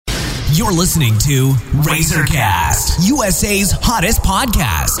You're listening to Razorcast, USA's hottest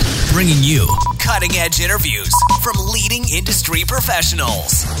podcast, bringing you cutting-edge interviews from leading industry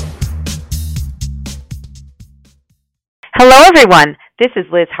professionals. Hello, everyone. This is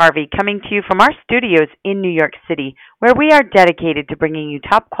Liz Harvey coming to you from our studios in New York City, where we are dedicated to bringing you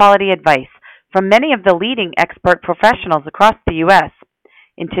top-quality advice from many of the leading expert professionals across the U.S.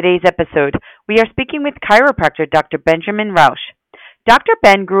 In today's episode, we are speaking with chiropractor Dr. Benjamin Rausch. Dr.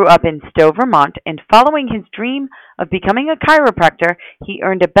 Ben grew up in Stowe, Vermont, and following his dream of becoming a chiropractor, he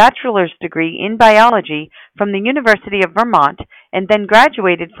earned a bachelor's degree in biology from the University of Vermont and then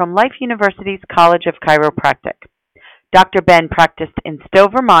graduated from Life University's College of Chiropractic. Dr. Ben practiced in Stowe,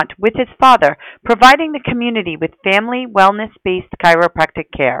 Vermont with his father, providing the community with family wellness-based chiropractic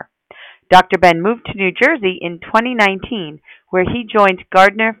care. Dr. Ben moved to New Jersey in 2019, where he joined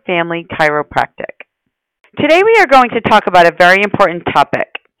Gardner Family Chiropractic. Today we are going to talk about a very important topic,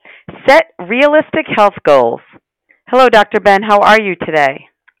 set realistic health goals. Hello, Dr. Ben. How are you today?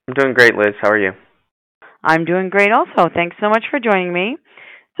 I'm doing great, Liz. How are you? I'm doing great also. Thanks so much for joining me.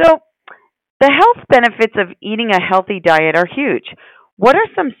 So, the health benefits of eating a healthy diet are huge. What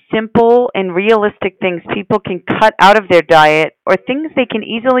are some simple and realistic things people can cut out of their diet or things they can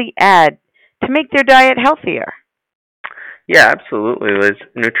easily add to make their diet healthier? Yeah, absolutely, Liz.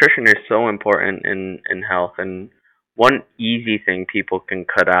 Nutrition is so important in health, and one easy thing people can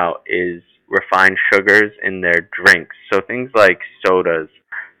cut out is refined sugars in their drinks. So things like sodas,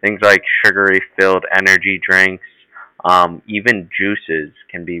 things like sugary-filled energy drinks, even juices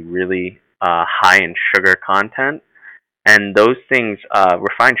can be really high in sugar content. And those things,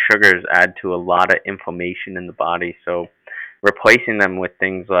 refined sugars add to a lot of inflammation in the body. So replacing them with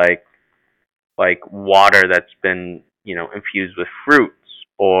things like water that's been infused with fruits,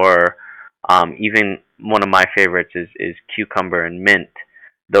 or even one of my favorites is cucumber and mint.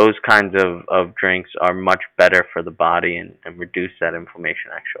 Those kinds of drinks are much better for the body and reduce that inflammation,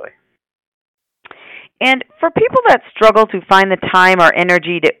 actually. And for people that struggle to find the time or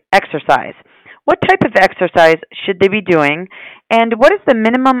energy to exercise, what type of exercise should they be doing, and what is the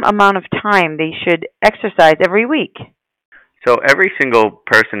minimum amount of time they should exercise every week? So every single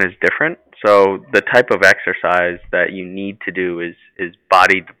person is different. So the type of exercise that you need to do is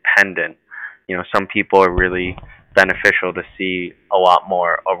body dependent. Some people are really beneficial to see a lot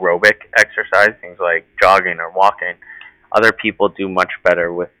more aerobic exercise, things like jogging or walking. Other people do much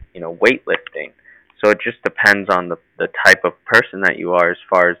better with, weightlifting. So it just depends on the type of person that you are as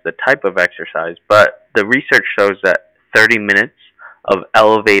far as the type of exercise. But the research shows that 30 minutes of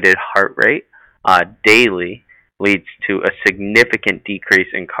elevated heart rate daily leads to a significant decrease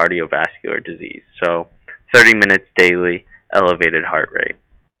in cardiovascular disease. So 30 minutes daily, elevated heart rate.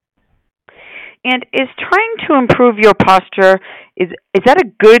 And is trying to improve your posture, is that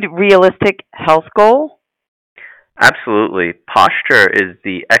a good, realistic health goal? Absolutely. Posture is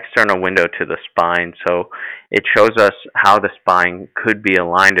the external window to the spine, so it shows us how the spine could be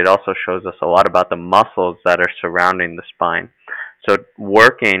aligned. It also shows us a lot about the muscles that are surrounding the spine. So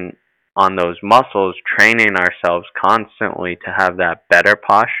working on those muscles, training ourselves constantly to have that better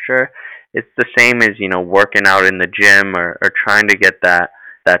posture, it's the same as, working out in the gym or trying to get that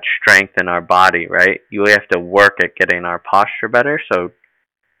strength in our body, right? You have to work at getting our posture better, so,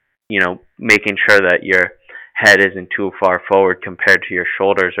 making sure that your head isn't too far forward compared to your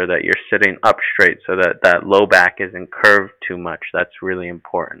shoulders, or that you're sitting up straight so that low back isn't curved too much. That's really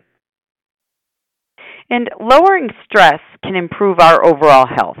important. And lowering stress can improve our overall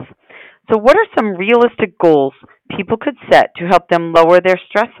health. So what are some realistic goals people could set to help them lower their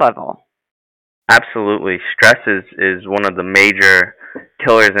stress level? Absolutely. Stress is one of the major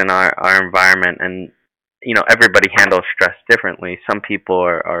killers in our environment, and everybody handles stress differently. Some people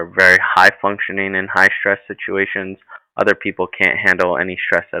are very high functioning in high stress situations. Other people can't handle any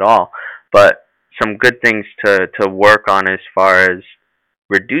stress at all. But some good things to work on as far as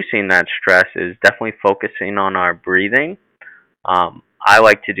reducing that stress is definitely focusing on our breathing. I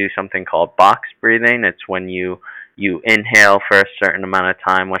like to do something called box breathing. It's when you inhale for a certain amount of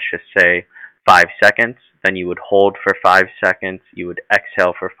time, let's just say 5 seconds, then you would hold for 5 seconds, you would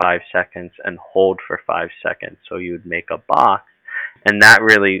exhale for 5 seconds, and hold for 5 seconds. So you would make a box, and that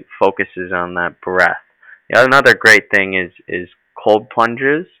really focuses on that breath. Another great thing is cold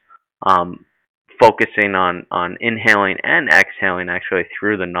plunges, focusing on inhaling and exhaling actually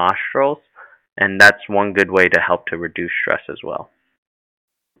through the nostrils, and that's one good way to help to reduce stress as well.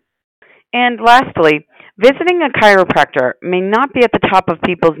 And lastly, visiting a chiropractor may not be at the top of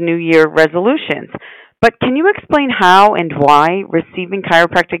people's New Year resolutions, but can you explain how and why receiving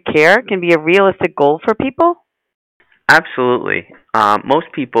chiropractic care can be a realistic goal for people? Absolutely.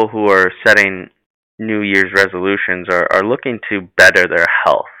 Most people who are setting New Year's resolutions are looking to better their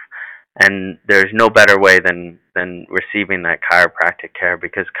health. And there's no better way than receiving that chiropractic care,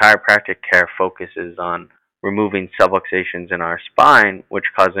 because chiropractic care focuses on removing subluxations in our spine, which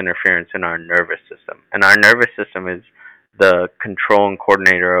cause interference in our nervous system. And our nervous system is the control and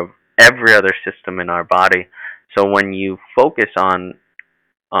coordinator of every other system in our body. So when you focus on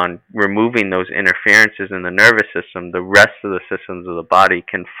removing those interferences in the nervous system, the rest of the systems of the body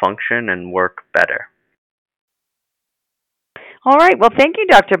can function and work better. All right. Well, thank you,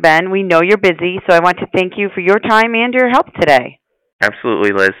 Dr. Ben. We know you're busy, so I want to thank you for your time and your help today.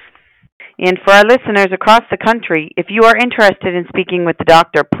 Absolutely, Liz. And for our listeners across the country, if you are interested in speaking with the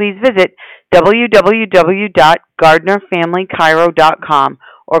doctor, please visit www.gardnerfamilychiro.com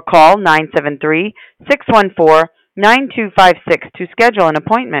or call 973-614-9256 to schedule an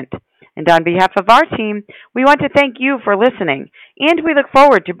appointment. And on behalf of our team, we want to thank you for listening, and we look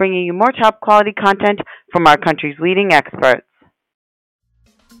forward to bringing you more top-quality content from our country's leading experts.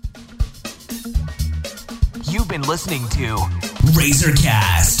 You've been listening to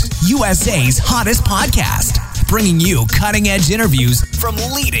RazorCast, USA's hottest podcast, bringing you cutting-edge interviews from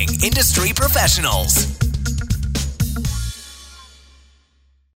leading industry professionals.